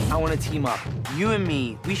I want to team up. You and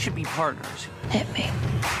me, we should be partners. Hit me.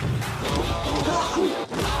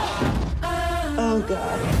 Oh,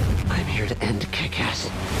 God. I'm here to end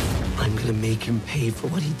Kick-Ass. I'm gonna make him pay for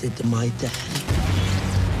what he did to my dad.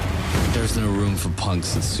 There's no room for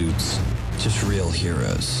punks in suits. Just real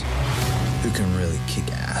heroes who can really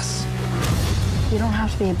kick ass. You don't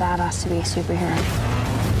have to be a badass to be a superhero.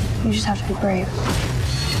 You just have to be brave.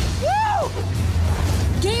 Woo!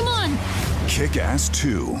 Game on! Kick-Ass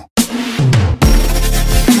 2.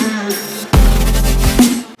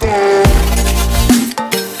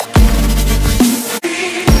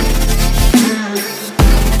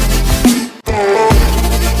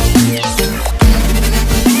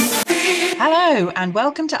 Hello, and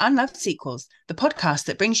welcome to Unloved Sequels, the podcast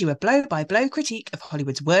that brings you a blow-by-blow critique of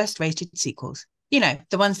Hollywood's worst-rated sequels. You know,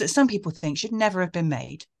 the ones that some people think should never have been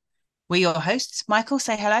made. We're your hosts. Michael,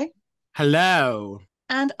 say hello. Hello.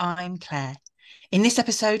 And I'm Claire. In this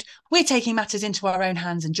episode, we're taking matters into our own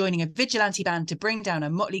hands and joining a vigilante band to bring down a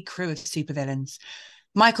motley crew of supervillains.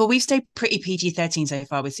 Michael, we've stayed pretty PG-13 so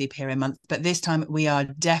far with Superhero Month, but this time we are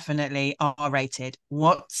definitely R-rated.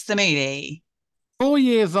 What's the movie? 4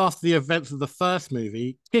 years after the events of the first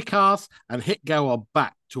movie, Kick-Ass and Hit Girl are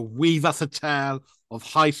back to weave us a tale of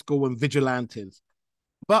high school and vigilantes.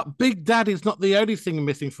 But Big Daddy's not the only thing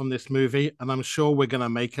missing from this movie, and I'm sure we're going to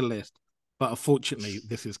make a list. But unfortunately,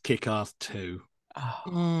 this is Kick-Ass 2.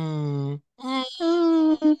 So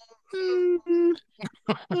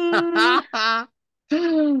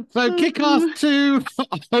Kick-Ass 2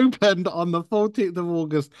 opened on the 14th of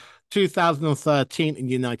August 2013 in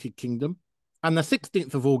the United Kingdom and the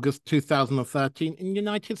 16th of August 2013 in the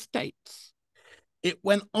United States. It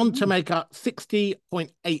went on to make up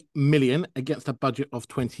 60.8 million against a budget of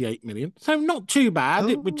 28 million. So not too bad.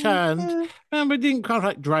 It returned, and we didn't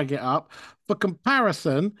quite drag it up. For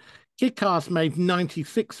comparison, Kick-Ass made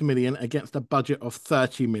 96 million against a budget of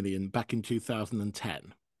 30 million back in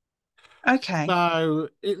 2010. Okay. So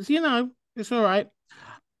it's, it's all right.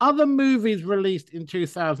 Other movies released in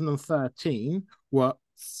 2013 were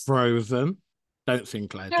Frozen. Don't sing,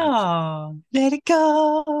 Claire. Oh, let it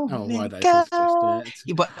go. Oh, why let don't it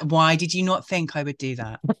you go. Why did you not think I would do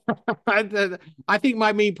that? I think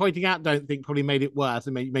me pointing out don't think probably made it worse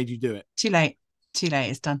and made you do it. Too late.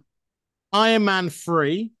 It's done. Iron Man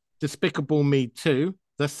 3, Despicable Me 2,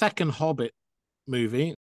 the second Hobbit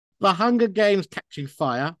movie, The Hunger Games Catching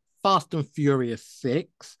Fire, Fast and Furious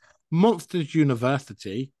 6, Monsters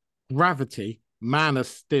University, Gravity, Man of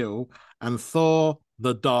Steel, and Thor,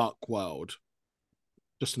 The Dark World.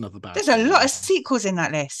 Just another bad. There's a lot of sequels in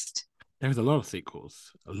that list. There's a lot of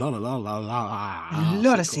sequels. A lot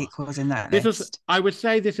of sequels in that list. I would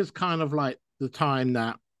say this is kind of like the time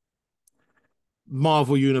that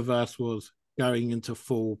Marvel Universe was going into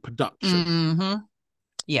full production. Mm-hmm.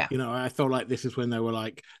 Yeah. I felt like this is when they were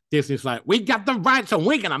like, Disney's like, we got the rights and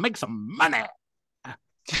we're going to make some money.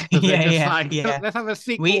 Yeah. Let's have a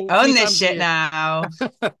sequel. We own this shit now.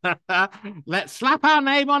 Let's slap our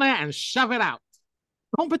name on it and shove it out.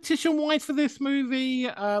 Competition-wise for this movie,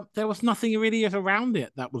 there was nothing really around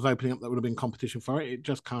it that was opening up that would have been competition for it. It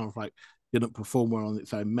just kind of like didn't perform well on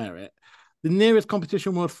its own merit. The nearest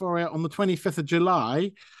competition was for it on the 25th of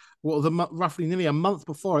July, roughly nearly a month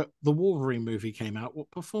before it, the Wolverine movie came out.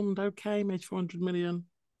 What performed okay, made 400 million.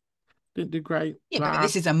 Didn't do great. Yeah, but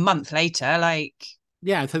this is a month later,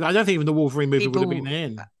 Yeah, so I don't think even the Wolverine movie would have been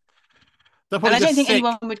in. And I don't think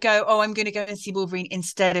anyone would go, I'm going to go and see Wolverine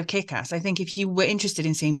instead of Kick-Ass. I think if you were interested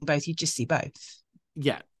in seeing both, you'd just see both.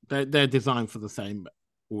 Yeah, they're designed for the same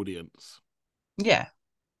audience. Yeah.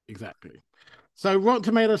 Exactly. So Rotten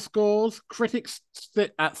Tomatoes scores, critics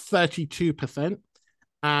sit at 32%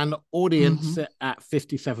 and audience sit at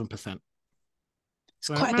 57%. It's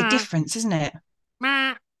quite a big difference, isn't it?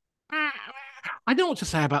 I don't know what to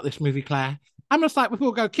say about this movie, Claire. I'm just like,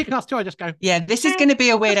 before we go Kick-Ass 2, I just go... Yeah, this is going to be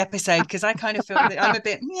a weird episode because I kind of feel that I'm a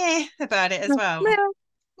bit meh about it as well.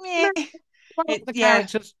 Meh. The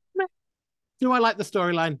characters. Meh. Do I like the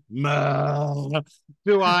storyline?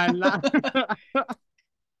 Do I like...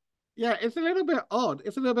 Yeah, it's a little bit odd.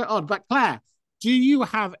 But Claire, do you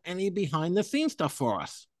have any behind-the-scenes stuff for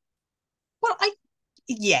us? Well,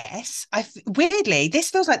 yes. Weirdly,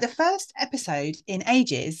 this feels like the first episode in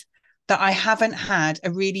ages that I haven't had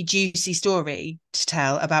a really juicy story to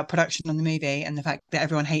tell about production on the movie and the fact that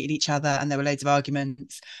everyone hated each other and there were loads of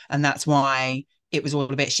arguments and that's why it was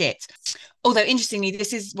all a bit shit. Although, interestingly,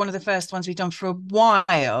 this is one of the first ones we've done for a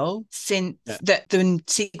while since that the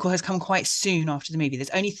sequel has come quite soon after the movie. There's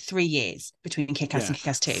only 3 years between Kick-Ass and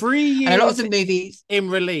Kick-Ass 2. 3 years and a lot of the movies in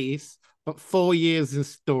release, but 4 years in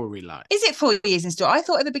storyline. Is it 4 years in story? I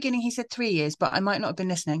thought at the beginning he said 3 years, but I might not have been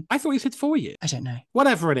listening. I thought he said 4 years. I don't know.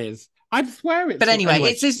 Whatever it is. I swear it's... But anyway,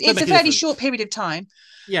 it's a fairly difference. short period of time.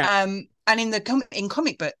 Yeah. And in the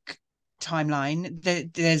comic book timeline,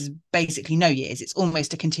 there's basically no years. It's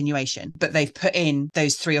almost a continuation, but they've put in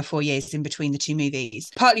those 3 or 4 years in between the two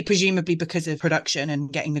movies, partly presumably because of production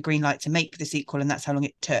and getting the green light to make the sequel, and that's how long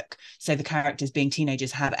it took. So the characters, being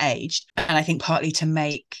teenagers, have aged, and I think partly to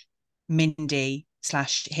make Mindy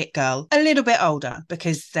 / Hit Girl a little bit older,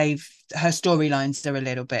 because her storylines are a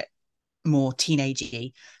little bit more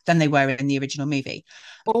teenagey than they were in the original movie.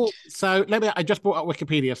 Oh, so I just brought up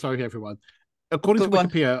Wikipedia. Sorry, everyone. According to Go on.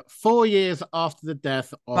 Wikipedia, 4 years after the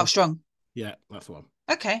death of Mark Strong. Yeah, that's the one.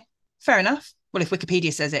 Okay, fair enough. Well, if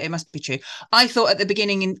Wikipedia says it, it must be true. I thought at the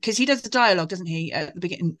beginning, because he does the dialogue, doesn't he? At the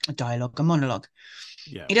beginning, a monologue.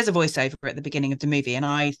 Yeah. He does a voiceover at the beginning of the movie, and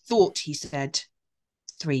I thought he said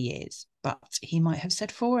 3 years, but he might have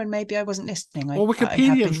said 4, and maybe I wasn't listening. Well, I Wikipedia's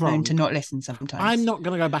have been known wrong. to not listen sometimes. I'm not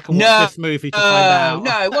going to go back and watch this movie to find out.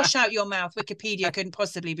 No, wash out your mouth. Wikipedia couldn't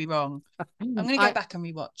possibly be wrong. I'm going to go back and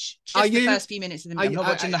rewatch just the first few minutes of the movie. I'm not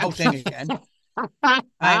watching the whole thing again.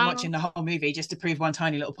 I'm watching the whole movie just to prove one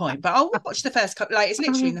tiny little point, but I'll watch the first couple. Like, it's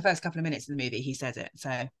literally in the first couple of minutes of the movie he says it,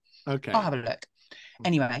 so okay, I'll have a look.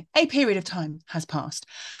 Anyway, a period of time has passed,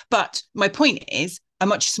 but my point is, a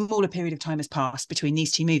much smaller period of time has passed between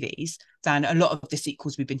these two movies than a lot of the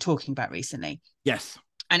sequels we've been talking about recently. Yes.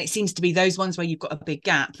 And it seems to be those ones where you've got a big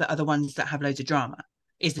gap that are the ones that have loads of drama.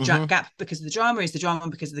 Is the gap because of the drama? Is the drama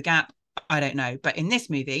because of the gap? I don't know. But in this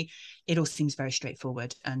movie, it all seems very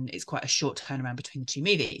straightforward, and it's quite a short turnaround between the two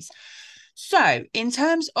movies. So in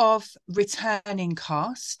terms of returning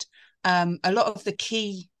cast, a lot of the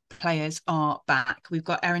key players are back. We've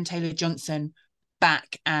got Aaron Taylor-Johnson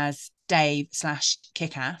back as Dave /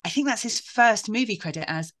 Kick-Ass. I think that's his first movie credit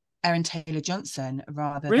as Aaron Taylor-Johnson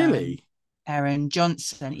rather than Aaron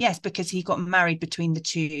Johnson. Yes, because he got married between the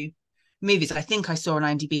two movies. I think I saw on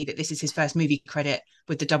IMDb that this is his first movie credit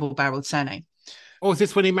with the double-barreled surname. Or is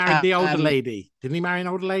this when he married the older lady? Didn't he marry an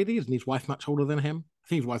older lady? Isn't his wife much older than him? I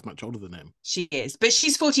think his wife's much older than him. She is, but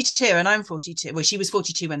she's 42 and I'm 42. Well, she was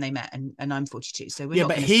 42 when they met, and I'm 42. So we're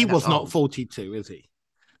but he was not 42, is he?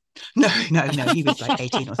 No, he was like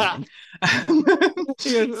 18 or something.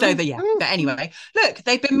 But anyway, look,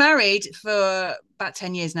 they've been married for about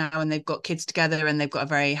 10 years now, and they've got kids together, and they've got a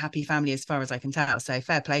very happy family as far as I can tell. So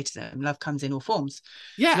fair play to them. Love comes in all forms.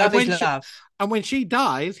 Yeah, love is love. And when she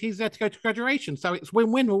dies, he's there to go to graduation. So it's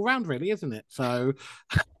win-win all round, really, isn't it? So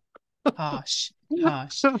harsh.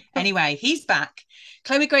 Anyway, he's back.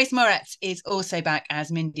 Chloe Grace Moretz is also back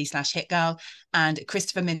as Mindy / Hit Girl, and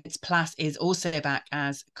Christopher Mintz-Plasse is also back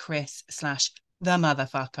as Chris / the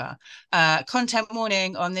motherfucker. Content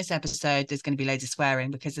warning on this episode: there's going to be loads of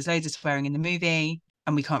swearing, because there's loads of swearing in the movie,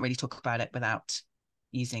 and we can't really talk about it without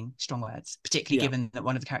using strong words, particularly given that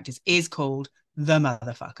one of the characters is called the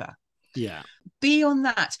motherfucker. Yeah. Beyond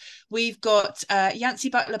that, we've got Yancey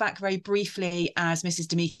Butler back very briefly as Mrs.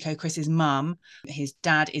 D'Amico, Chris's mum. His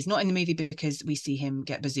dad is not in the movie because we see him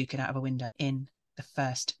get bazookaed out of a window in the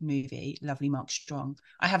first movie. Lovely Mark Strong.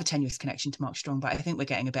 I have a tenuous connection to Mark Strong, but I think we're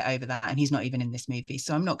getting a bit over that, and he's not even in this movie,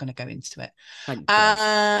 so I'm not going to go into it.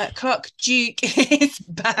 Clark Duke is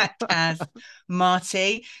back as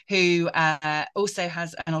Marty, who also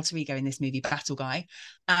has an alter ego in this movie, Battle Guy.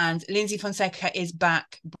 And Lindsay Fonseca is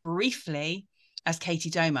back briefly as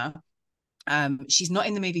Katie Domer. She's not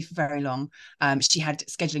in the movie for very long. She had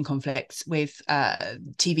scheduling conflicts with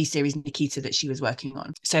TV series Nikita that she was working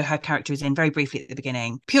on. So her character is in very briefly at the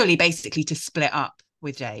beginning, purely basically to split up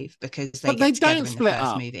with Dave, because they get together in the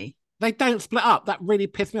first movie. They don't split up. That really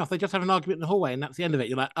pissed me off. They just have an argument in the hallway, and that's the end of it.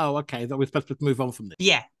 You're like, oh, okay, we're supposed to move on from this.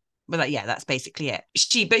 Yeah. Well, that's basically it.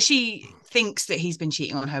 She thinks that he's been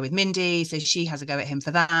cheating on her with Mindy, so she has a go at him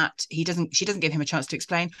for that. She doesn't give him a chance to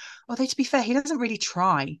explain. Although, to be fair, he doesn't really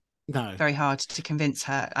try very hard to convince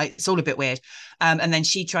her. It's all a bit weird. And then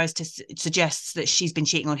she tries to suggests that she's been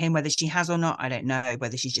cheating on him, whether she has or not. I don't know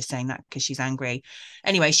whether she's just saying that because she's angry.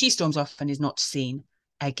 Anyway, she storms off and is not seen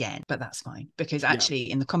again, but that's fine, because actually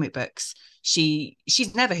in the comic books,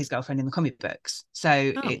 she's never his girlfriend in the comic books.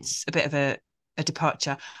 So it's a bit of a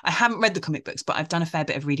departure. I haven't read the comic books, but I've done a fair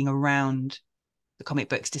bit of reading around the comic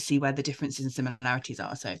books to see where the differences and similarities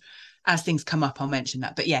are. So as things come up, I'll mention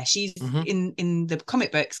that. But yeah, she's in the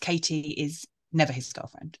comic books, Katie is never his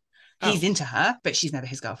girlfriend. He's into her, but she's never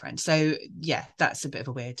his girlfriend. So yeah, that's a bit of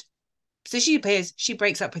a weird. So she appears, she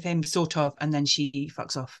breaks up with him, sort of, and then she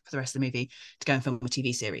fucks off for the rest of the movie to go and film a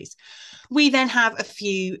TV series. We then have a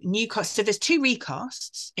few new casts. So there's 2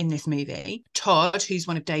 recasts in this movie. Todd, who's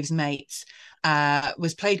one of Dave's mates,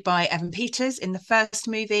 was played by Evan Peters in the first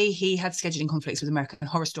movie. He had scheduling conflicts with American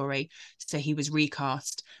Horror Story, so he was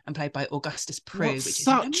recast and played by Augustus Prew, which is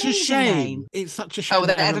an amazing name. It's such a shame. Oh,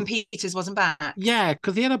 that Evan Peters wasn't back. Yeah,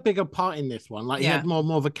 because he had a bigger part in this one. Like he Yeah. had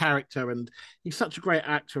more of a character, and he's such a great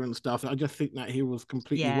actor and stuff. I just think that he was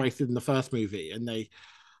completely wasted in the first movie, and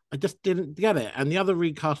I just didn't get it. And the other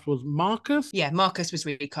recast was Marcus. Yeah, Marcus was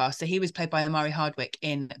recast. So he was played by Amari Hardwick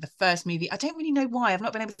in the first movie. I don't really know why. I've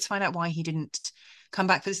not been able to find out why he didn't come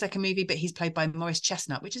back for the second movie, but he's played by Morris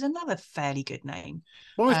Chestnut, which is another fairly good name.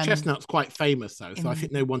 Morris Chestnut's quite famous, though. So I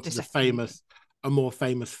think they wanted a more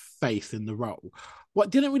famous face in the role. What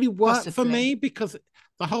didn't really work for me, because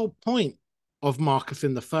the whole point of Marcus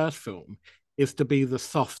in the first film is to be the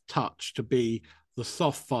soft touch, to be the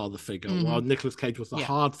soft father figure, while Nicolas Cage was the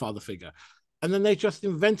hard father figure. And then they just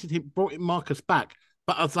invented him, brought Marcus back,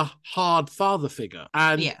 but as a hard father figure.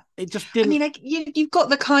 And it just didn't... I mean, like, you've got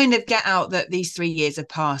the kind of get out that these 3 years have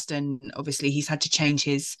passed, and obviously he's had to change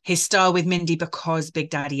his style with Mindy because Big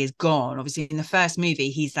Daddy is gone. Obviously, in the first movie,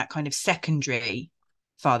 he's that kind of secondary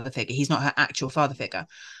father figure. He's not her actual father figure.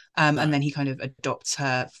 And then he kind of adopts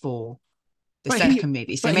her for the second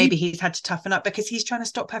movie. So maybe he's had to toughen up because he's trying to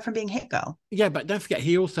stop her from being Hit Girl. Yeah, but don't forget,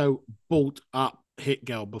 he also brought up Hit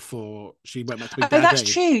Girl before she went back to Big Daddy. Oh, that's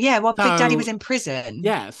true. Yeah, while Big Daddy was in prison.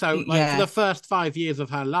 Yeah, so for the first 5 years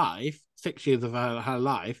of her life, 6 years of her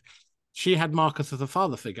life, she had Marcus as a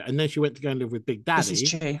father figure. And then she went to go and live with Big Daddy. This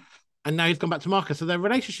is true. And now he's gone back to Marcus. So their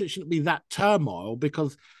relationship shouldn't be that turmoil,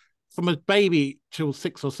 because from a baby till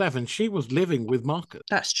 6 or 7, she was living with Marcus.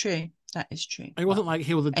 That's true. That is true. It wasn't like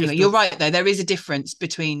he was a Anyway, you're right, though. There is a difference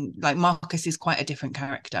between, like, Marcus is quite a different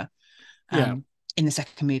character in the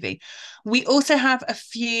second movie. We also have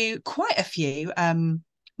quite a few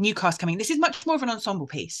new cast coming. This is much more of an ensemble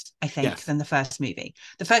piece, I think, than the first movie.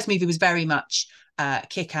 The first movie was very much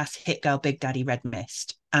Kick-Ass, Hit Girl, Big Daddy, Red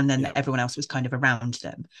Mist, and then everyone else was kind of around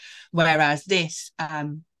them. Whereas this,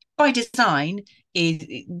 by design, is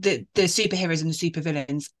the superheroes and the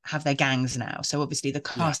supervillains have their gangs now. So obviously the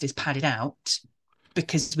cast is padded out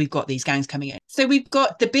because we've got these gangs coming in. So we've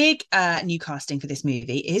got the big new casting for this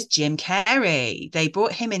movie is Jim Carrey. They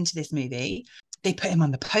brought him into this movie. They put him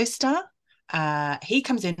on the poster. He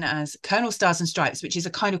comes in as Colonel Stars and Stripes, which is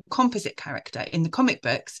a kind of composite character. In the comic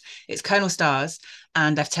books, it's Colonel Stars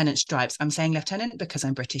and Lieutenant Stripes. I'm saying Lieutenant because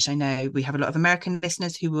I'm British. I know we have a lot of American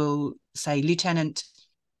listeners who will say Lieutenant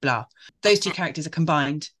blah. Those two characters are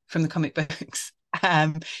combined from the comic books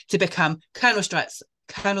to become Colonel Stars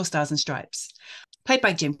and Stripes. Played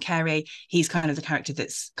by Jim Carrey. He's kind of the character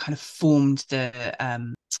that's kind of formed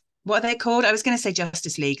the what are they called? I was going to say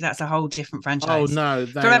Justice League. That's a whole different franchise. Oh no,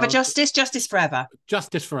 Justice Forever.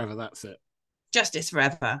 Justice Forever. That's it. Justice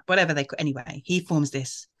Forever. Whatever they call. Anyway, he forms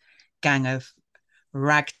this gang of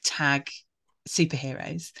ragtag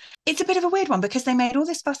superheroes. It's a bit of a weird one because they made all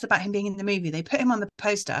this fuss about him being in the movie. They put him on the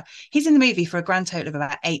poster. He's in the movie for a grand total of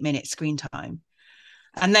about 8 minutes screen time.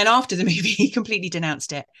 And then after the movie, he completely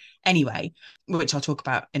denounced it anyway, which I'll talk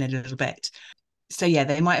about in a little bit. So yeah,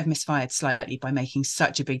 they might have misfired slightly by making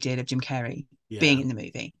such a big deal of Jim Carrey being in the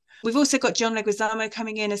movie. We've also got John Leguizamo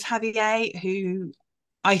coming in as Javier, who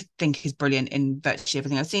I think is brilliant in virtually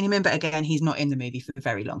everything I've seen him in. But again, he's not in the movie for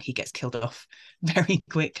very long. He gets killed off very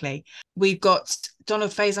quickly. We've got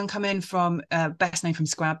Donald Faison come in from best known from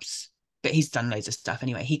Scrubs, but he's done loads of stuff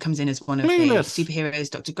anyway. He comes in as one of the superheroes,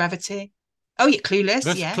 Dr. Gravity. Oh yeah,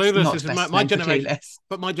 Clueless. Yes, Clueless is my generation. Clueless.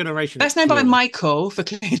 But my generation. Best known by Michael for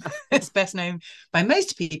Clueless. Best known by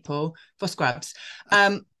most people for Scrubs.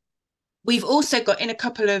 We've also got in a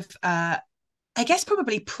couple of, I guess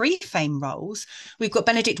probably pre-fame roles. We've got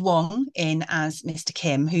Benedict Wong in as Mr.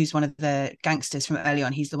 Kim, who's one of the gangsters from early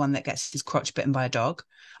on. He's the one that gets his crotch bitten by a dog.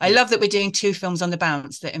 I love that we're doing 2 films on the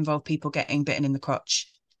bounce that involve people getting bitten in the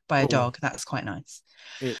crotch by a dog. That's quite nice.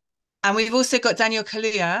 And we've also got Daniel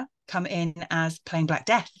Kaluuya come in as playing Black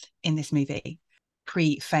Death in this movie,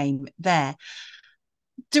 pre-fame there.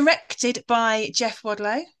 Directed by Jeff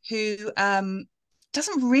Wadlow, who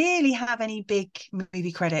doesn't really have any big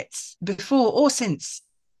movie credits before or since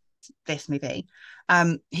this movie.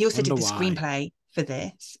 He also did the screenplay for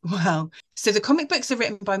this. Well, so the comic books are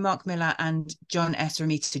written by Mark Miller and John S.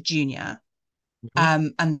 Romita Jr.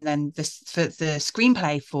 And then for the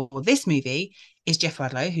screenplay for this movie is Jeff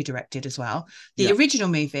Wadlow, who directed as well. The original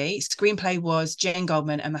movie screenplay was Jane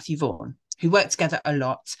Goldman and Matthew Vaughn, who worked together a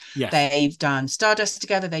lot. They've done Stardust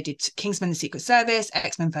together. They did Kingsman: The Secret Service,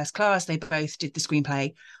 X-Men: First Class. They both did the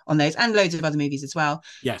screenplay on those and loads of other movies as well.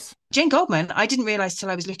 Yes. Jane Goldman, I didn't realise till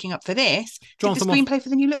I was looking up for this, did the screenplay for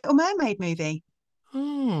the new Little Mermaid movie.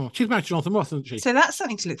 Oh, she's married to Jonathan Ross, isn't she? So that's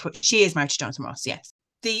something to look for. She is married to Jonathan Ross, yes.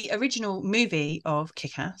 the original movie of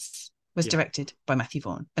Kick-Ass was Yeah. directed by Matthew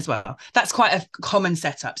Vaughn as well. That's quite a common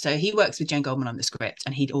setup. So he works with Jane Goldman on the script,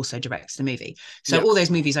 and he also directs the movie. So Yeah. all those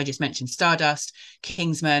movies I just mentioned, Stardust,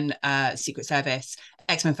 Kingsman, Secret Service,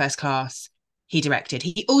 X-Men First Class, he directed.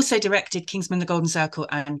 He also directed Kingsman: The Golden Circle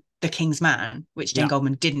and The King's Man, which Jane Yeah.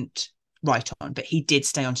 Goldman didn't write on, but he did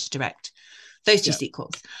stay on to direct those two Yeah.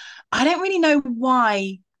 sequels. I don't really know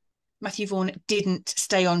why Matthew Vaughn didn't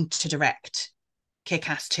stay on to direct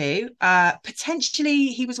Kick-Ass 2. Potentially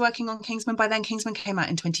he was working on Kingsman by then. Kingsman came out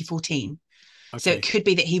in 2014. So it could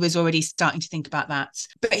be that he was already starting to think about that.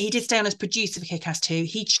 But he did stay on as producer for Kick-Ass 2.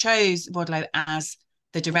 He chose Wadlow as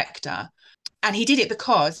the director. And he did it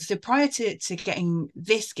because, so prior to getting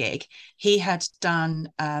this gig, he had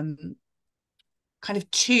done kind of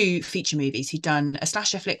 2 feature movies. He'd done a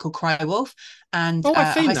slasher flick called Cry Wolf and a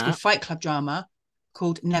high school fight club drama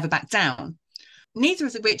called Never Back Down. Neither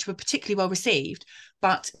of which were particularly well received,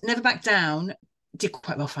 but Never Back Down did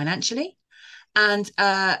quite well financially. And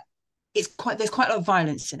there's quite a lot of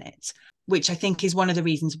violence in it, which I think is one of the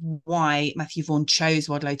reasons why Matthew Vaughn chose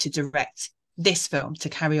Wadlow to direct this film, to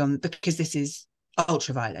carry on, because this is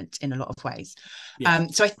ultra violent in a lot of ways. Yeah.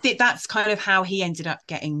 So I think that's kind of how he ended up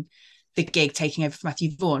getting the gig, taking over from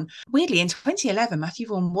Matthew Vaughn. Weirdly, in 2011, Matthew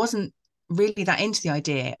Vaughn wasn't really that into the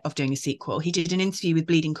idea of doing a sequel. He did an interview with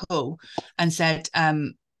Bleeding Cool and said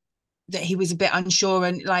that he was a bit unsure,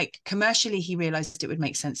 and like commercially he realized it would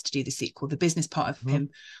make sense to do the sequel. The business part of him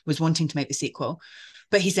was wanting to make the sequel,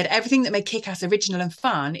 but he said everything that made Kick-Ass original and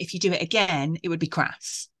fun, if you do it again, it would be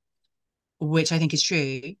crass, which I think is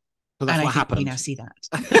true. So that's and what happened. We now see that.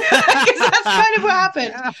 That's kind of what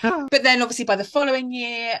happened. But then obviously by the following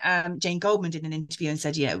year, Jane Goldman did an interview and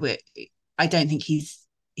said, I don't think he's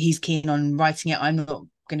keen on writing it. I'm not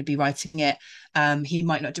going to be writing it. He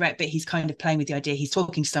might not direct, but he's kind of playing with the idea. He's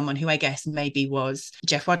talking to someone who I guess maybe was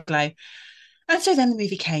Jeff Wadlow. And so then the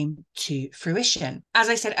movie came to fruition. As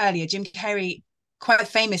I said earlier, Jim Carrey quite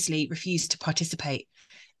famously refused to participate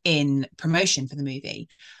in promotion for the movie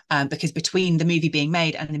because between the movie being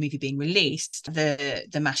made and the movie being released,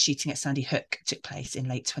 the mass shooting at Sandy Hook took place in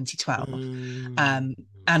late 2012.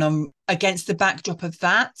 And against the backdrop of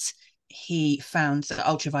that, he found the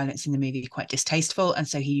ultra-violence in the movie quite distasteful, and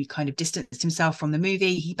so he kind of distanced himself from the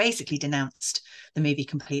movie. He basically denounced the movie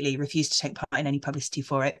completely, refused to take part in any publicity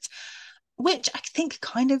for it, which I think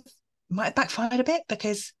kind of might have backfired a bit,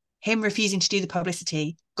 because him refusing to do the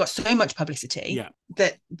publicity got so much publicity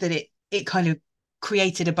that it kind of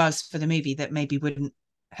created a buzz for the movie that maybe wouldn't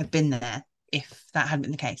have been there if that hadn't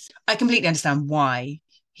been the case. I completely understand why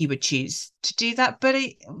he would choose to do that, but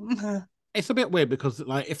it's a bit weird because,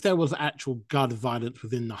 like, if there was actual gun violence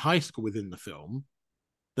within the high school within the film,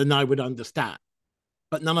 then I would understand.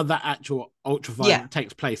 But none of that actual ultra violence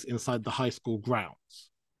takes place inside the high school grounds.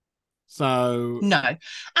 So no,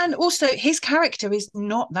 and also his character is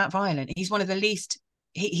not that violent. He's one of the least.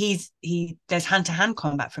 There's hand-to-hand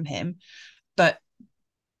combat from him, but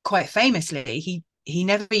quite famously, he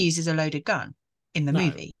never uses a loaded gun in the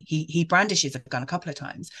movie. He brandishes a gun a couple of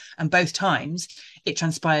times, and both times it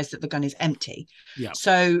transpires that the gun is empty. Yeah.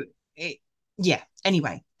 So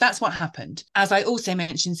anyway, that's what happened. As I also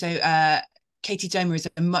mentioned, so Katie Doma is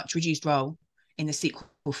a much reduced role in the sequel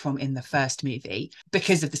from in the first movie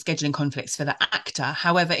because of the scheduling conflicts for the actor.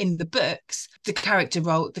 However, in the books, the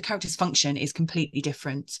character's function is completely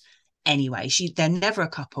different anyway. They're never a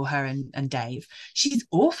couple, her and Dave. She's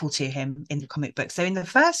awful to him in the comic book. So in the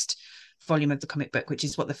first volume of the comic book, which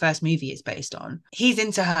is what the first movie is based on, he's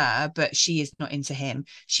into her, but she is not into him.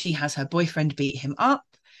 She has her boyfriend beat him up.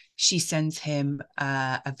 She sends him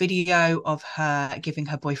a video of her giving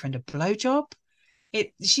her boyfriend a blowjob.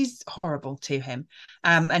 She's horrible to him.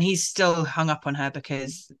 And he's still hung up on her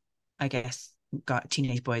because I guess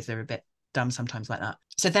teenage boys are a bit dumb sometimes like that.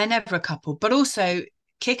 So they're never a couple. But also,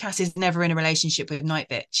 Kick-Ass is never in a relationship with Night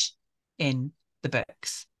Bitch in the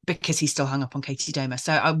books because he's still hung up on Katie Doma.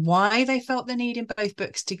 So why they felt the need in both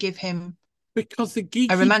books to give him because the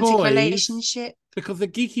geeky a romantic boys, relationship. Because the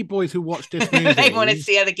geeky boys who watch this movie, they want to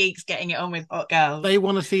see other geeks getting it on with hot girls. They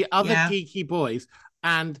want to see other geeky boys.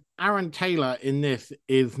 And Aaron Taylor in this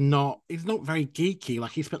he's not very geeky.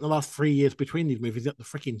 Like, he spent the last 3 years between these movies at the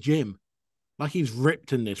freaking gym. Like, he's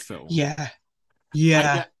ripped in this film. Yeah.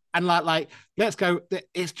 And like, let's go.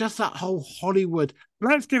 It's just that whole Hollywood.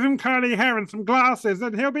 Let's give him curly hair and some glasses,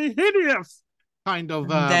 and he'll be hideous. Kind of.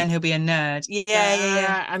 Then he'll be a nerd.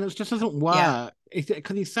 Yeah. And it just doesn't work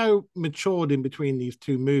because he's so matured in between these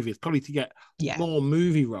two movies, probably to get more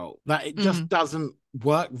movie role, that it just doesn't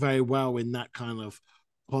work very well in that kind of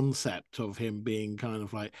concept of him being kind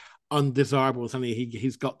of like, undesirable. Suddenly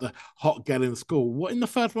he's got the hot girl in school. What in the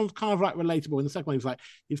first one's kind of like relatable. In the second one,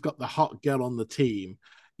 he's got the hot girl on the team,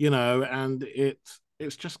 and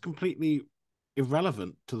it's just completely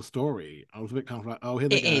irrelevant to the story. I was a bit kind of like, oh, here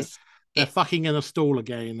they It go. is. They're fucking in a stall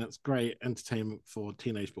again. That's great entertainment for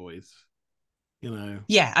teenage boys.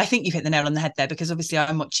 Yeah, I think you've hit the nail on the head there, because obviously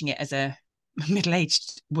I'm watching it as a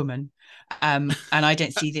middle-aged woman, and I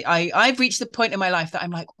don't see I've reached the point in my life that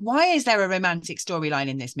I'm like, why is there a romantic storyline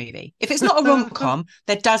in this movie? If it's not a rom-com,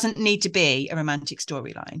 there doesn't need to be a romantic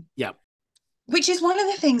storyline. Yeah. Which is one of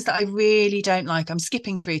the things that I really don't like. I'm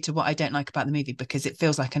skipping through to what I don't like about the movie because it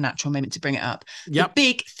feels like a natural moment to bring it up. Yep. The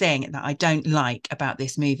big thing that I don't like about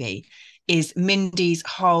this movie is Mindy's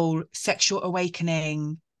whole sexual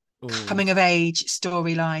awakening, coming of age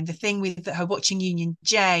storyline, the thing with her watching Union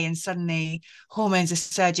J and suddenly hormones are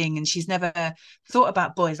surging and she's never thought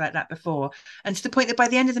about boys like that before. And to the point that by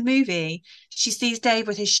the end of the movie, she sees Dave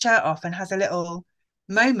with his shirt off and has a little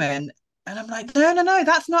moment. And I'm like, no,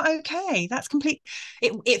 that's not okay. That's complete.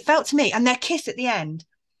 It felt to me, and their kiss at the end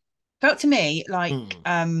felt to me like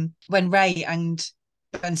when Ray and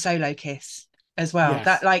Ben Solo kiss as well.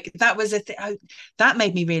 Yes. That was that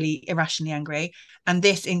made me really irrationally angry. And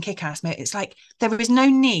this in Kick-Ass, it's like there is no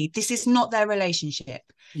need. This is not their relationship.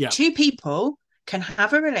 Yeah. Two people can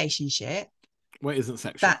have a relationship what isn't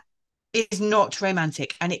sexual, that is not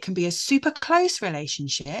romantic, and it can be a super close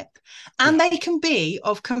relationship, and they can be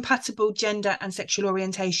of compatible gender and sexual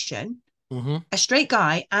orientation. A straight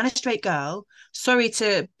guy and a straight girl. Sorry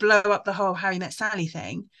to blow up the whole Harry Met Sally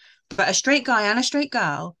thing, but a straight guy and a straight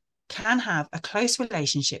girl can have a close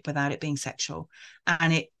relationship without it being sexual.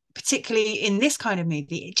 And it, particularly in this kind of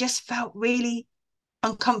movie, it just felt really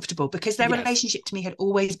uncomfortable because their relationship to me had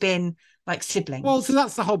always been like siblings. Well, so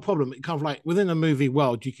that's the whole problem. It kind of like within a movie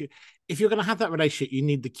world, if you're going to have that relationship, you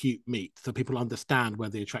need the cute meat so people understand where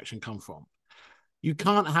the attraction comes from. You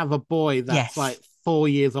can't have a boy that's like 4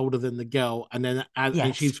 years older than the girl, and then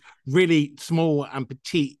and she's really small and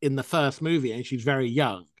petite in the first movie, and she's very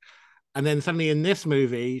young, and then suddenly in this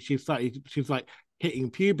movie she's like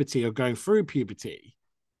hitting puberty or going through puberty.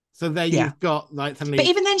 So there you've got like suddenly, but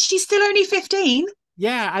even then she's still only 15.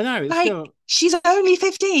 Yeah, I know. It's like she's only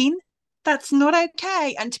 15. That's not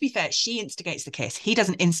okay. And to be fair, she instigates the kiss. He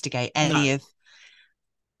doesn't instigate any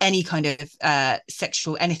kind of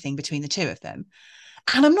sexual anything between the two of them.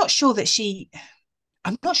 And I'm not sure she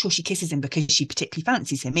kisses him because she particularly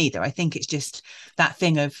fancies him either. I think it's just that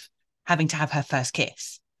thing of having to have her first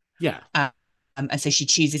kiss. Yeah. And so she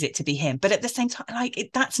chooses it to be him. But at the same time,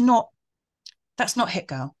 that's not Hit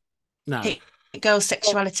Girl. No. Hit Girl's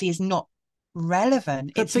sexuality is not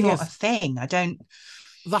relevant. It's not a thing.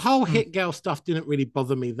 The whole Hit Girl stuff didn't really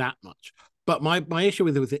bother me that much. But my issue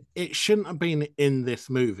with it was it shouldn't have been in this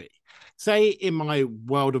movie. Say in my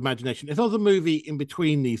world of imagination, if there was a movie in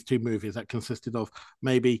between these two movies that consisted of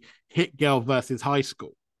maybe Hit Girl versus High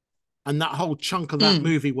School, and that whole chunk of that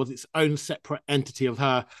movie was its own separate entity of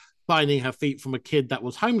her finding her feet from a kid that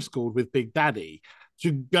was homeschooled with Big Daddy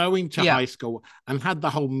to going to high school, and had the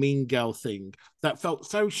whole Mean Girl thing that felt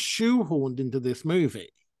so shoehorned into this movie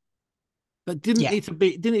that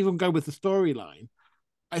didn't even go with the storyline.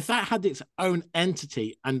 If that had its own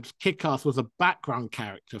entity and Kick-Ass was a background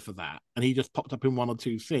character for that, and he just popped up in one or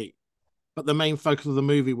two scenes, but the main focus of the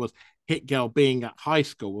movie was Hit Girl being at high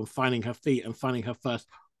school and finding her feet and finding her first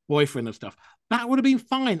boyfriend and stuff, that would have been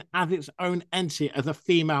fine as its own entity, as a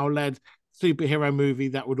female-led superhero movie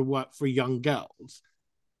that would have worked for young girls.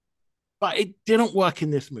 But it didn't work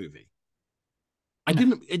in this movie.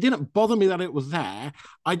 It didn't bother me that it was there.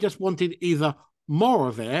 I just wanted either more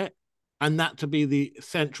of it and that to be the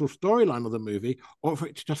central storyline of the movie, or for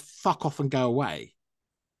it to just fuck off and go away.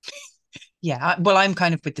 Yeah, well, I'm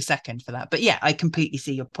kind of with the second for that. But yeah, I completely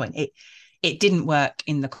see your point. It didn't work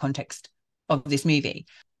in the context of this movie.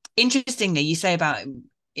 Interestingly, you say about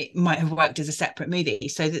it might have worked as a separate movie.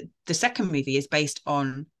 So that the second movie is based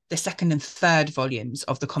on the second and third volumes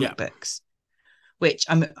of the comic books, which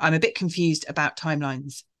I'm a bit confused about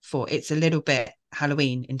timelines for. It's a little bit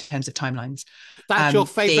Halloween in terms of timelines. That's your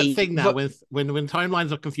favorite thing now, when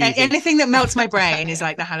timelines are confusing. Anything that melts my brain is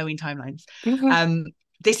like the Halloween timelines.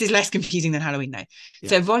 This is less confusing than Halloween though. Yeah.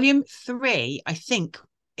 So volume 3, I think,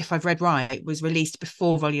 if I've read right, was released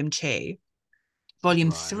before volume 2.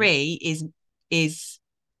 Volume 3 is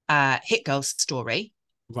Hit Girl's story.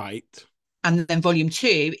 Right. And then volume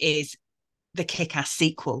 2 is the Kick-Ass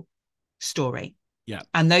sequel story. Yeah.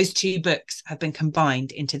 And those two books have been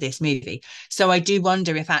combined into this movie. So I do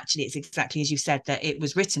wonder if actually it's exactly as you said, that it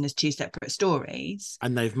was written as two separate stories.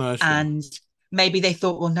 And they've merged and them. Maybe they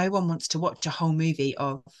thought, well, no one wants to watch a whole movie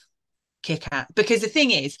of Kick-Ass. Because the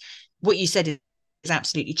thing is, what you said is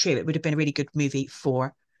absolutely true. It would have been a really good movie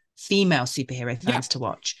for female superhero fans to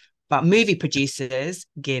watch. But movie producers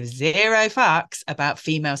give zero fucks about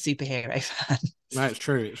female superhero fans. That's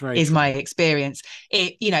true. It's very is true. my experience.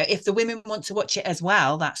 If the women want to watch it as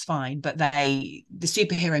well, that's fine. But the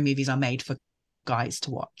superhero movies are made for guys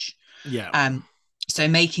to watch. Yeah. So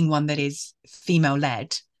making one that is female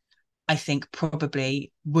led, I think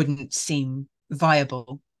probably wouldn't seem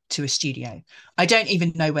viable to a studio. I don't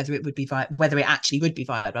even know whether it would be whether it actually would be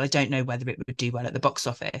viable. I don't know whether it would do well at the box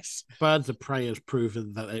office. Birds of Prey has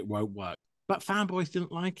proven that it won't work, but fanboys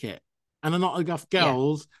didn't like it, and not enough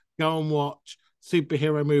girls go and watch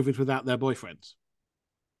superhero movies without their boyfriends.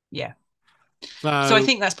 Yeah. So I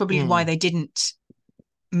think that's probably why they didn't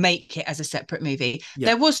make it as a separate movie. Yeah.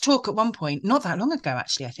 There was talk at one point, not that long ago,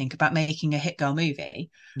 actually, I think, about making a Hit Girl movie.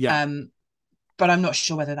 Yeah. But I'm not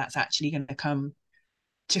sure whether that's actually going to come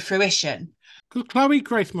to fruition. Because Chloe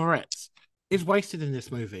Grace Moretz is wasted in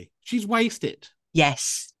this movie. She's wasted.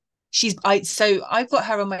 Yes. So I've got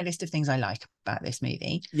her on my list of things I like about this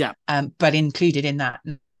movie. Yeah. But included in that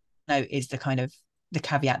note is the kind of the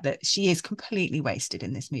caveat that she is completely wasted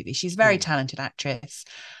in this movie. She's a very talented actress.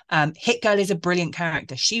 Hit Girl is a brilliant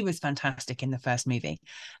character. She was fantastic in the first movie.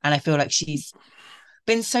 And I feel like she's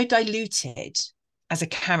been so diluted as a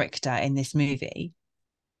character in this movie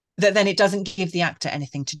that then it doesn't give the actor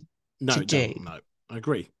anything to do. No, I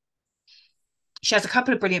agree. She has a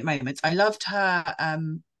couple of brilliant moments. I loved her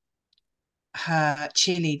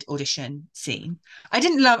cheerlead audition scene. I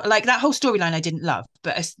didn't love that whole storyline. I didn't love,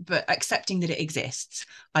 but accepting that it exists,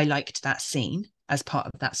 I liked that scene as part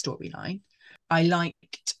of that storyline. I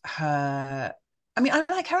liked her. I mean, I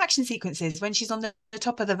like her action sequences when she's on the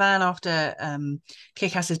top of the van after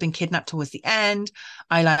Kick-Ass has been kidnapped towards the end.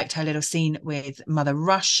 I liked her little scene with Mother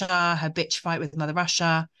Russia, her bitch fight with Mother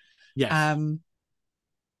Russia. Yes.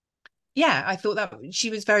 I thought that she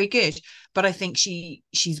was very good, but I think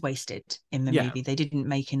she's wasted in the movie. They didn't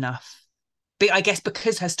make enough. But I guess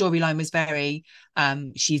because her storyline was very,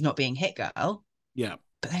 she's not being Hit Girl. Yeah.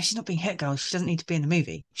 But then she's not being Hit Girl. She doesn't need to be in the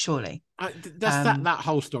movie, surely. That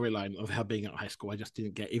whole storyline of her being at high school, I just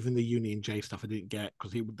didn't get. Even the Union J stuff, I didn't get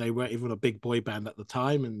because they weren't even a big boy band at the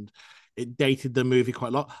time, and it dated the movie quite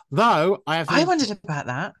a lot. Though I wondered about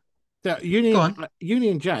that.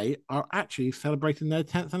 Union J are actually celebrating their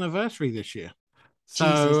 10th anniversary this year.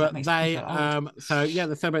 So Jesus, they're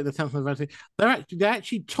celebrating the 10th anniversary. They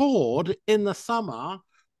actually toured in the summer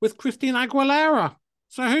with Christina Aguilera.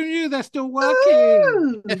 So who knew they're still working?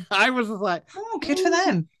 Ooh. I was just like, good for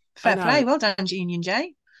them. Fair play. Well done, Union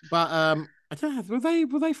J. But I don't know.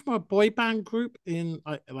 Were they from a boy band group in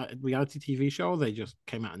like a reality TV show? Or they just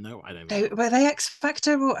came out of nowhere? I don't know. Were they X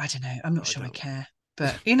Factor or I don't know. I'm not sure I care.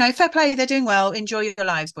 But fair play. They're doing well. Enjoy your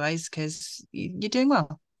lives, boys, because you're doing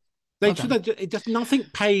well. It just nothing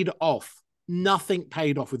paid off. Nothing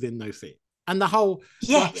paid off within those scenes. And the whole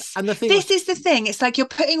and the thing this is the thing. It's like you're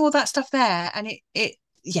putting all that stuff there, and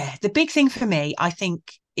the big thing for me, I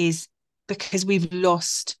think, is because we've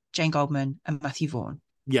lost Jane Goldman and Matthew Vaughn.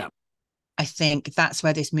 Yeah. I think that's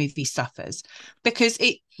where this movie suffers because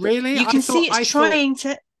you can see it's trying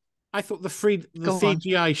to. I thought the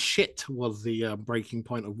CGI shit was the breaking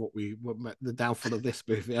point of what the downfall of this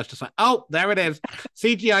movie. I was just like, oh, there it is,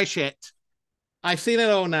 CGI shit. I've seen it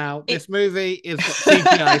all now. This movie is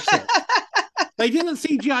CGI shit. They didn't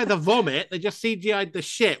CGI the vomit; they just CGI'd the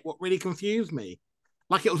shit. What really confused me,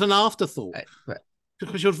 like it was an afterthought,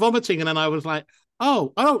 because she was vomiting, and then I was like,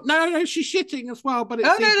 oh, no, she's shitting as well. But it's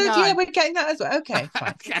CGI. We're getting that as well. Okay,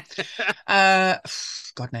 fine.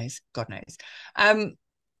 God knows.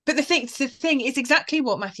 But the thing is exactly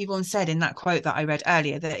what Matthew Vaughn said in that quote that I read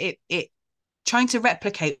earlier, that it trying to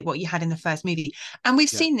replicate what you had in the first movie. And we've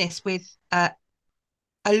seen this with a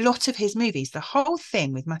lot of his movies. The whole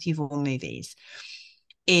thing with Matthew Vaughn movies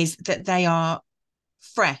is that they are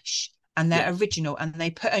fresh and they're original and they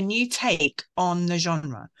put a new take on the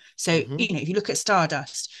genre. So, if you look at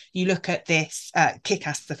Stardust, you look at this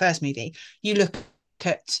Kick-Ass, the first movie, you look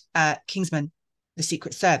at Kingsman, The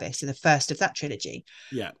Secret Service, so the first of that trilogy.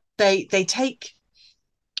 Yeah. They take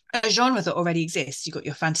a genre that already exists. You've got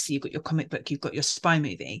your fantasy, you've got your comic book, you've got your spy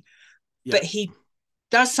movie. Yeah. But he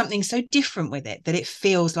does something so different with it that it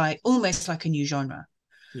feels like almost like a new genre.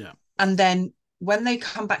 Yeah. And then when they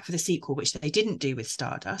come back for the sequel, which they didn't do with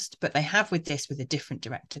Stardust, but they have with this with a different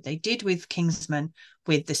director. They did with Kingsman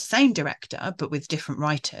with the same director, but with different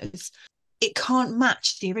writers. It can't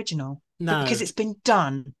match the original. No. Because it's been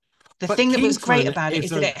done. The thing that was great about it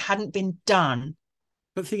is that it hadn't been done.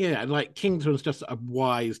 But the thing is, like, Kingsman's just a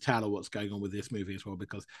wise tale of what's going on with this movie as well,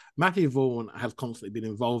 because Matthew Vaughn has constantly been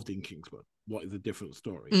involved in Kingsman. What is a different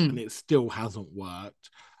story? And it still hasn't worked.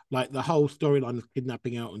 Like, the whole storyline of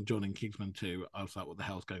kidnapping Elton John in Kingsman 2, I was like, what the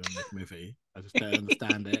hell's going on in this movie? I just don't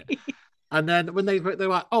understand it. And then when they're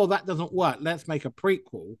like, oh, that doesn't work, let's make a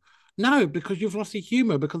prequel. No, because you've lost the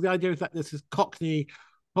humor, because the idea is that this is Cockney,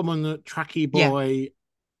 common tracky boy,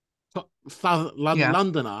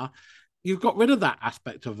 Londoner. You've got rid of that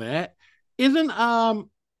aspect of it. Isn't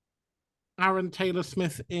Aaron Taylor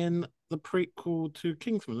Smith in the prequel to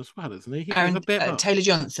Kingsman as well, isn't he? Aaron Taylor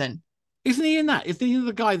Johnson. Isn't he in that? Isn't he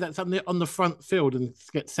the guy that's on the front field and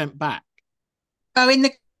gets sent back? Oh, in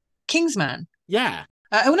the Kingsman? Yeah.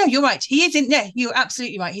 Oh, no, you're right. He is in there. You're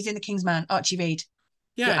absolutely right. He's in the Kingsman, Archie Reed.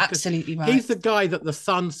 Yeah, you're absolutely right. He's the guy that the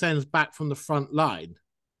son sends back from the front line.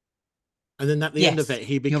 And then at the end of it,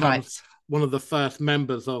 he becomes one of the first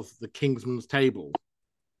members of the Kingsman's table.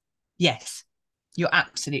 Yes, you're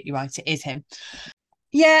absolutely right. It is him.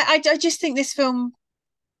 Yeah, I just think this film,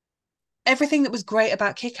 everything that was great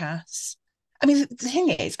about Kick-Ass. I mean, the thing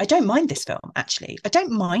is, I don't mind this film, actually. I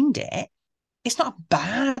don't mind it. It's not a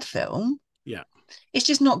bad film. Yeah. It's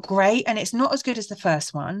just not great, and it's not as good as the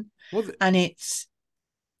first one. And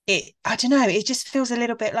I don't know, it just feels a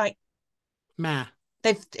little bit like meh.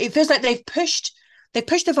 It feels like they've pushed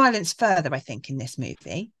the violence further, I think, in this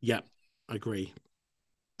movie. Yeah, I agree.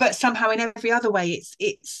 But somehow in every other way,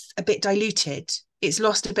 it's a bit diluted. It's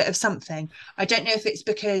lost a bit of something. I don't know if it's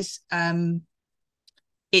because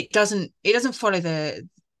it doesn't follow the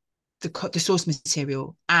source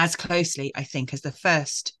material as closely, I think, as the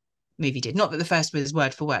first movie did. Not that the first was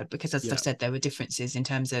word for word, because as I said, there were differences in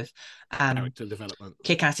terms of character development,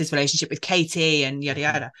 Kick-Ass's relationship with Katie and yada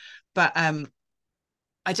yada. But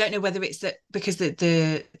I don't know whether it's that because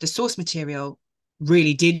the source material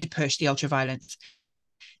really did push the ultra violence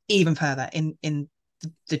even further in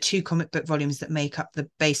the two comic book volumes that make up the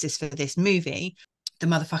basis for this movie. The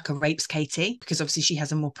motherfucker rapes Katie because obviously she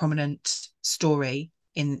has a more prominent story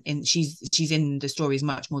in she's in the stories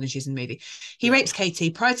much more than she's in the movie. He rapes Katie.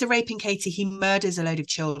 Prior to raping Katie, he murders a load of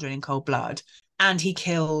children in cold blood, and he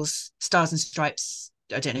kills Stars and Stripes.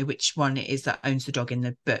 I don't know which one it is that owns the dog in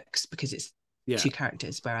the books, because it's two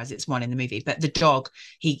characters, whereas it's one in the movie. But the dog,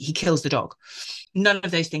 he kills the dog. None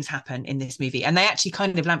of those things happen in this movie, and they actually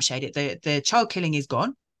kind of lampshade it. The child killing is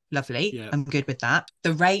gone. Lovely. Yeah. I'm good with that.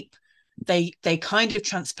 The rape, they kind of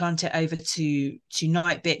transplant it over to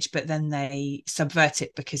Night Bitch, but then they subvert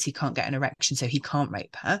it because he can't get an erection, so he can't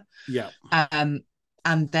rape her. Yeah.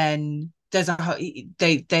 And then there's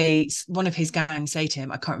they one of his gang say to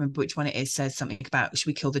him, I can't remember which one it is, says something about, should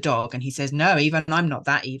we kill the dog? And he says, no, even I'm not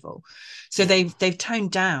that evil. So they've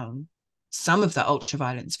toned down some of the ultra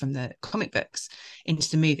violence from the comic books into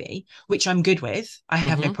the movie, which I'm good with. I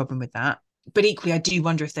have no problem with that. But equally, I do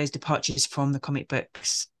wonder if those departures from the comic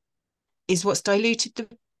books is what's diluted the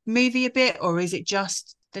movie a bit, or is it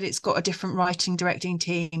just that it's got a different writing, directing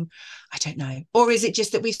team? I don't know. Or is it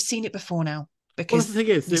just that we've seen it before now? Because the thing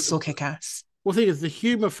is, we saw Kick-Ass. Well, the thing is, the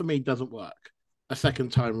humour for me doesn't work a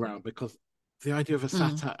second time round, because the idea of a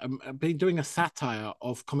satire, doing a satire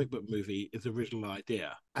of comic book movie is an original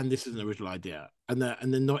idea, and this is an original idea, and they're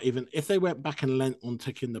not even, if they went back and lent on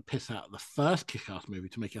taking the piss out of the first Kick-Ass movie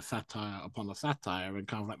to make a satire upon a satire and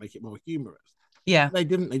kind of like make it more humorous. Yeah, they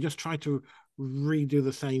didn't. They just tried to redo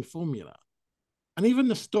the same formula, and even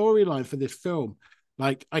the storyline for this film,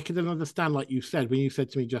 like I could understand, like you said when you said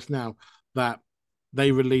to me just now that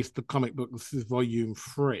they released the comic book, this is volume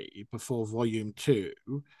 3 before volume 2,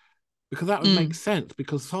 because that would make sense,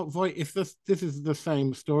 because if this is the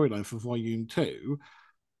same storyline for volume 2,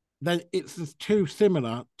 then it's just too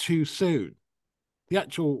similar too soon. The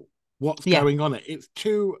actual what's going on, it's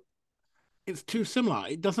too similar.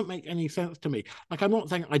 It doesn't make any sense to me. Like, I'm not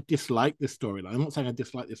saying I dislike this storyline, I'm not saying I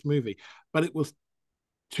dislike this movie, but it was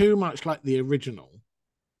too much like the original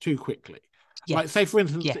too quickly. Like, say for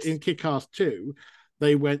instance, in Kick-Ass 2,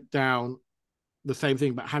 they went down the same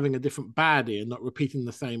thing, but having a different baddie and not repeating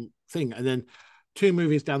the same thing. And then 2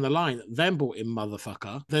 movies down the line, then brought in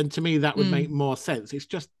Motherfucker. Then to me, that would make more sense. It's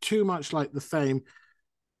just too much like the same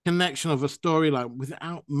connection of a storyline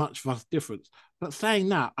without much vast difference. But saying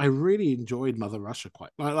that, I really enjoyed Mother Russia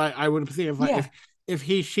quite. Like I would think of like if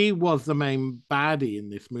she was the main baddie in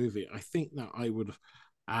this movie, I think that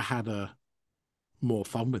I had a more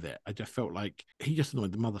fun with it. I just felt like he just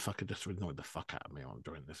annoyed the motherfucker, just annoyed the fuck out of me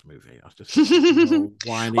during this movie. I was just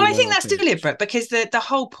whiny. Well, I think that's deliberate, because the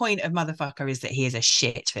whole point of Motherfucker is that he is a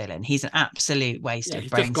shit villain. He's an absolute waste of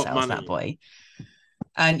brain cells, money. That boy.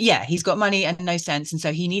 And he's got money and no sense, and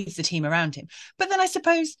so he needs the team around him. But then I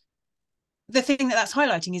suppose the thing that's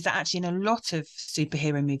highlighting is that actually in a lot of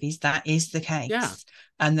superhero movies that is the case. Yeah.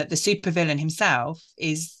 And that the supervillain himself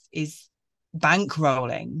is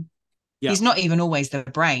bankrolling. Yeah. He's not even always the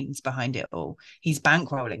brains behind it all. He's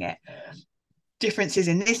bankrolling it. Difference is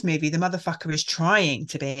in this movie, the motherfucker is trying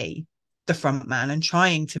to be the front man and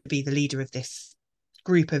trying to be the leader of this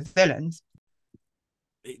group of villains.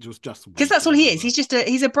 It was just because that's all he is.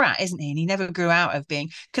 He's a brat, isn't he? And he never grew out of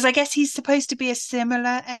being, because I guess he's supposed to be a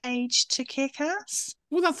similar age to Kick-Ass.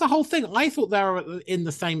 Well, that's the whole thing. I thought they were in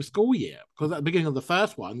the same school year, because at the beginning of the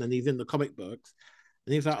first one, then he's in the comic books,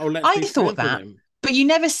 and he's like, "Oh, let's." I thought that, but you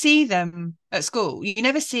never see them at school. You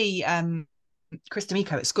never see Chris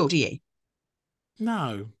D'Amico at school, do you?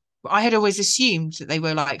 No. I had always assumed that they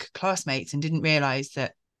were like classmates and didn't realise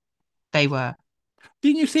that they were.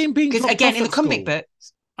 Didn't you see him being dropped again off in the comic school?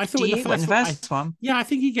 books? I thought in the first one. Yeah, I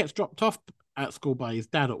think he gets dropped off at school by his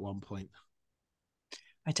dad at one point.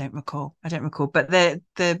 I don't recall, but the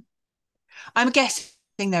I'm guessing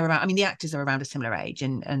they're around. I mean, the actors are around a similar age,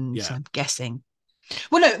 and Yeah. so I'm guessing.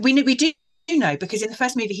 Well, no, we do know, because in the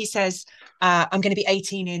first movie he says, "I'm going to be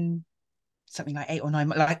 18 in something like 8 or 9,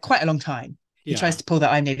 like quite a long time." He tries to pull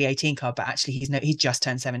that "I'm nearly 18" card, but actually he's just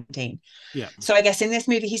turned 17. Yeah. So I guess in this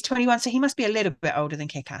movie he's 21, so he must be a little bit older than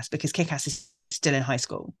Kick-Ass, because Kick-Ass is still in high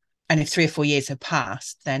school. And if 3 or 4 years have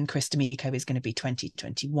passed, then Chris D'Amico is going to be 20,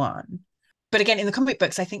 21. But again, in the comic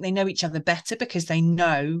books, I think they know each other better, because they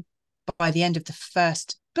know by the end of the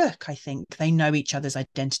first book, I think they know each other's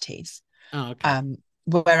identities. Oh, okay.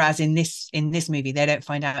 Whereas in this movie, they don't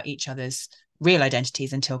find out each other's real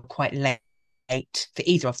identities until quite late for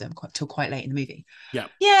either of them, till quite late in the movie. Yeah.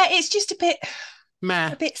 Yeah, it's just a bit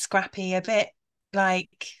meh, a bit scrappy, a bit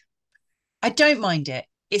like, I don't mind it.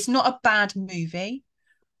 It's not a bad movie.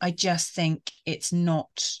 I just think it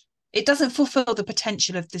doesn't fulfill the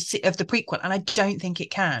potential of the prequel, and I don't think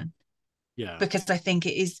it can. Yeah. Because I think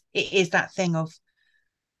it is that thing of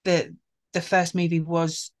the first movie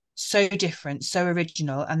was so different, so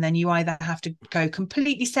original, and then you either have to go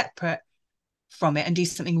completely separate from it and do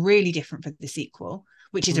something really different for the sequel,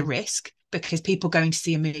 which is a risk, because people going to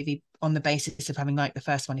see a movie on the basis of having liked the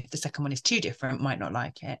first one, if the second one is too different, might not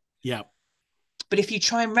like it. Yeah. But if you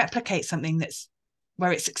try and replicate something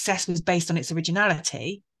where its success was based on its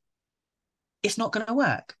originality, it's not going to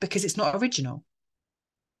work, because it's not original.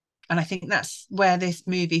 And I think that's where this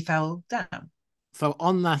movie fell down. So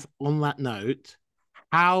on that note,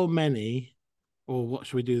 how many, or what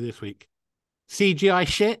should we do this week? CGI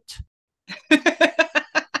shit?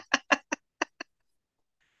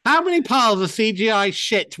 How many piles of CGI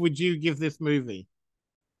shit would you give this movie?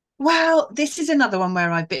 Well, this is another one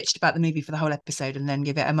where I bitched about the movie for the whole episode and then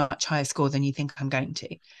give it a much higher score than you think I'm going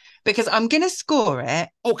to. Because I'm going to score it.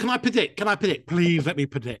 Oh, can I predict? Please let me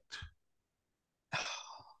predict.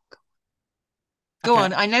 Go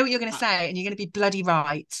on. I know what you're going to say, and you're going to be bloody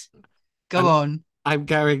right. Go on. I'm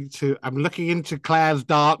looking into Claire's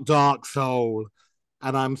dark soul,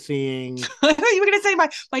 and I'm seeing... I thought you were going to say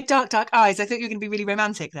my dark eyes. I thought you were going to be really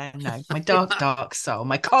romantic then. No, my dark soul,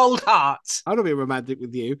 my cold heart. I'm going to be romantic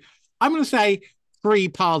with you. I'm going to say 3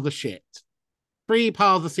 piles of shit. 3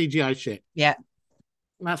 piles of CGI shit. Yeah.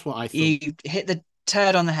 That's what I thought. You hit the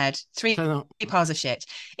turd on the head. 3 piles of shit.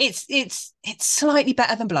 It's slightly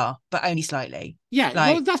better than Blah, but only slightly. Yeah,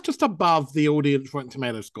 well, that's just above the audience Rotten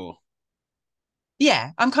Tomato score.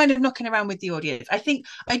 Yeah, I'm kind of knocking around with the audience. I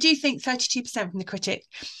do think 32% from the critic,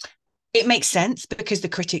 it makes sense, because the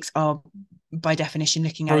critics are by definition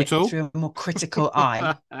looking at it through a more critical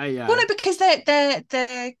eye. Yeah. Well, no, because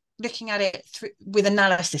they're looking at it with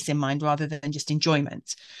analysis in mind rather than just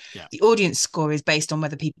enjoyment. Yeah. The audience score is based on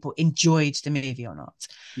whether people enjoyed the movie or not.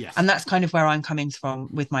 Yes. And that's kind of where I'm coming from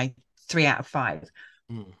with my 3 out of 5.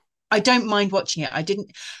 Mm. I don't mind watching it. I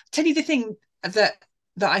didn't tell you the thing that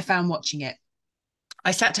I found watching it.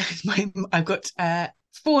 I sat down with I've got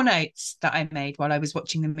 4 notes that I made while I was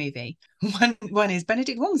watching the movie. One is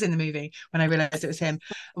Benedict Wong's in the movie when I realized it was him.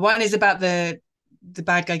 One is about the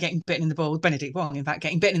bad guy getting bitten in the balls, Benedict Wong, in fact,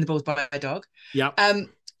 getting bitten in the balls by a dog. Yeah.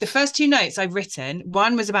 The first 2 notes I've written,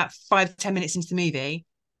 one was about 5-10 minutes into the movie.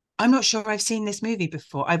 I'm not sure I've seen this movie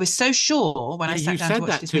before. I was so sure when I sat down to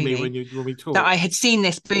watch this movie when we talked, that I had seen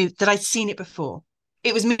this, that I'd seen it before.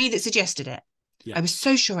 It was me that suggested it. Yeah. I was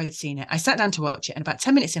so sure I'd seen it. I sat down to watch it, and about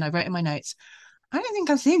 10 minutes in, I wrote in my notes, I don't think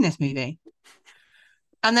I've seen this movie.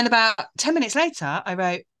 And then about 10 minutes later, I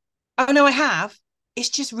wrote, oh no, I have. It's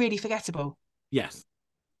just really forgettable. Yes.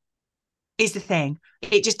 Is the thing.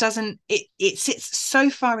 It just doesn't, it sits so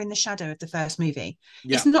far in the shadow of the first movie.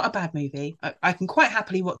 Yeah. It's not a bad movie. I can quite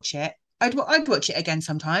happily watch it. I'd watch it again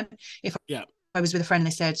sometime. If I was with a friend and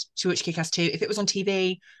they said, should we watch Kick-Ass 2? If it was on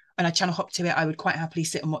TV, and I channel hop to it, I would quite happily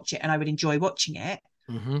sit and watch it, and I would enjoy watching it.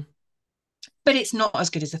 Mm-hmm. But it's not as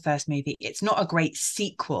good as the first movie. It's not a great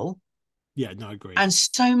sequel. Yeah, no, I agree. And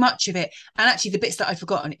so much of it, and actually the bits that I've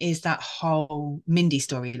forgotten is that whole Mindy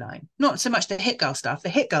storyline. Not so much the Hit Girl stuff. The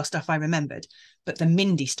Hit Girl stuff I remembered, but the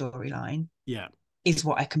Mindy storyline is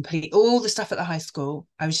what I complete. All the stuff at the high school,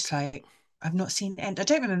 I was just like, I've not seen the end. I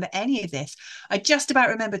don't remember any of this. I just about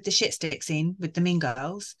remembered the shit stick scene with the Mean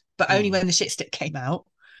Girls, but only when the shit stick came out.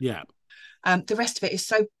 Yeah. The rest of it is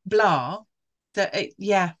so blah that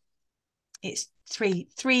it's three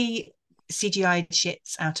CGI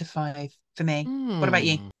shits out of 5 for me. What about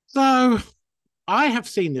you? So I have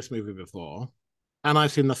seen this movie before, and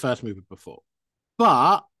I've seen the first movie before,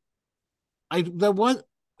 but I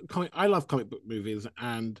love comic book movies,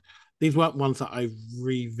 and these weren't ones that I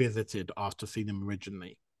revisited after seeing them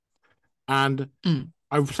originally. And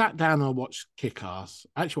I sat down and watched Kick-Ass.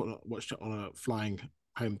 I actually watched it on a flying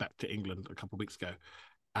home back to England a couple of weeks ago,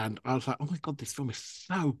 and I was like, oh my God, this film is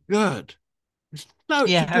so good. I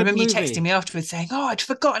remember you texting me afterwards saying, oh, I'd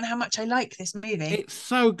forgotten how much I like this movie. It's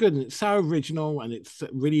so good, and it's so original, and it's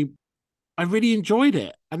really, I really enjoyed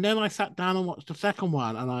it. And then I sat down and watched the second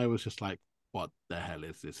one, and I was just like, what the hell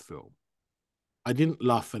is this film? I didn't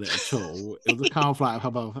laugh at it at all. It was a kind of like,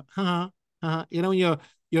 you know, when you're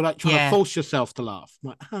like trying to force yourself to laugh.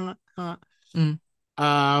 Like,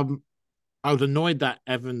 I was annoyed that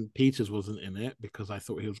Evan Peters wasn't in it because I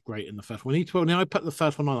thought he was great in the first one. When I put the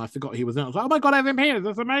first one on, I forgot he was in it. I was like, oh my God, Evan Peters,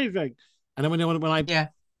 that's amazing. And then when I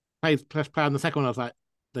pressed play on the second one, I was like,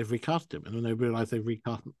 they've recast him. And then I realized they've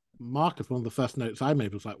recast Marcus. One of the first notes I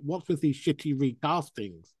made was like, what's with these shitty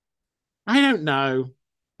recastings? I don't know.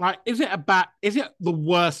 Like, is it the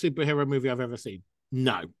worst superhero movie I've ever seen?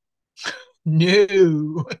 No.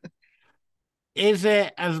 No. Is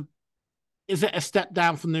it a step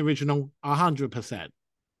down from the original? 100%.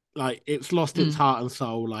 Like, it's lost its heart and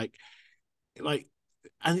soul. Like,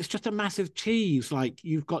 and it's just a massive cheese. Like,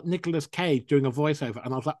 you've got Nicolas Cage doing a voiceover,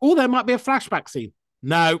 and I was like, oh, there might be a flashback scene.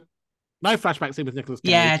 No flashback scene with Nicolas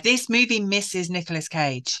Cage. Yeah, this movie misses Nicolas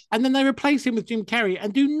Cage. And then they replace him with Jim Carrey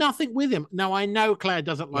and do nothing with him. Now, I know Claire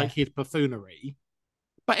doesn't like his buffoonery,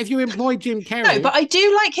 but if you employ Jim Carrey... No, but I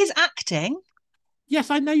do like his acting.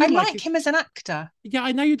 Yes, I know you like him as an actor. Yeah,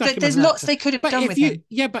 I know you like him There's as an lots actor. they could have done with him.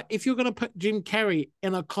 Yeah, but if you're going to put Jim Carrey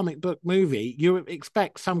in a comic book movie, you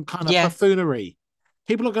expect some kind of buffoonery.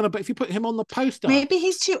 People are going to... If you put him on the poster... Maybe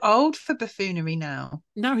he's too old for buffoonery now.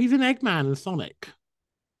 No, he's an Eggman and Sonic.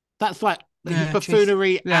 That's like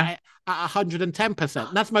buffoonery at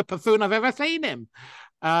 110%. That's my buffoon I've ever seen him.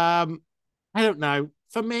 I don't know.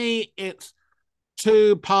 For me, it's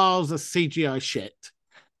 2 piles of CGI shit.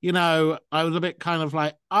 You know, I was a bit kind of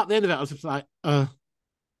like, at the end of it, I was just like,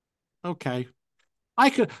 okay.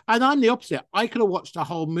 And I'm the opposite. I could have watched a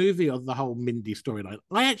whole movie of the whole Mindy storyline.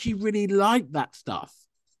 I actually really like that stuff.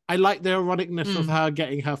 I like the ironicness of her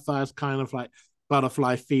getting her first kind of like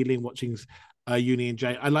butterfly feeling watching Uni and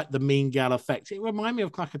Jay. I like the Mean Girl effect. It reminded me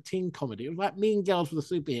of like a teen comedy. It was like Mean Girls with a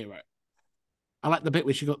superhero. I like the bit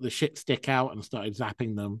where she got the shit stick out and started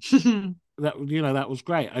zapping them. That was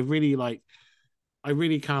great. I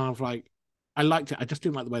really kind of like, I liked it. I just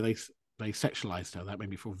didn't like the way they sexualized her. That made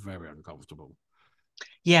me feel very uncomfortable.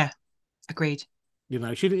 Yeah, agreed. You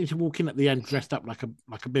know, she didn't need to walk in at the end dressed up like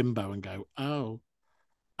a bimbo and go, oh,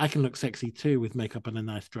 I can look sexy too with makeup and a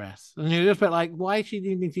nice dress. And you're just a bit like, why she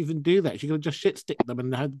didn't even do that? She could have just shit stick them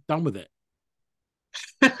and had done with it.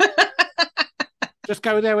 Just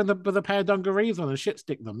go there with a pair of dungarees on and shit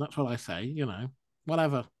stick them. That's what I say, you know,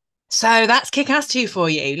 whatever. So that's Kick-Ass 2 for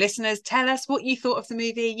you. Listeners, tell us what you thought of the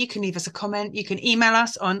movie. You can leave us a comment. You can email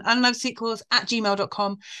us on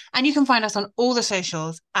unlovedsequels@gmail.com. And you can find us on all the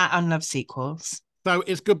socials at unlovedsequels. So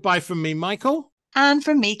it's goodbye from me, Michael. And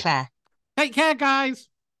from me, Claire. Take care, guys.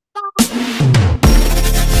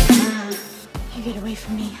 You get away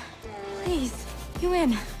from me. Please, you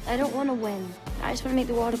win. I don't want to win. I just want to make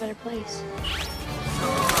the world a better place.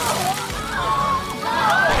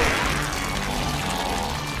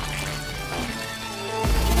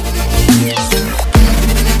 Yes.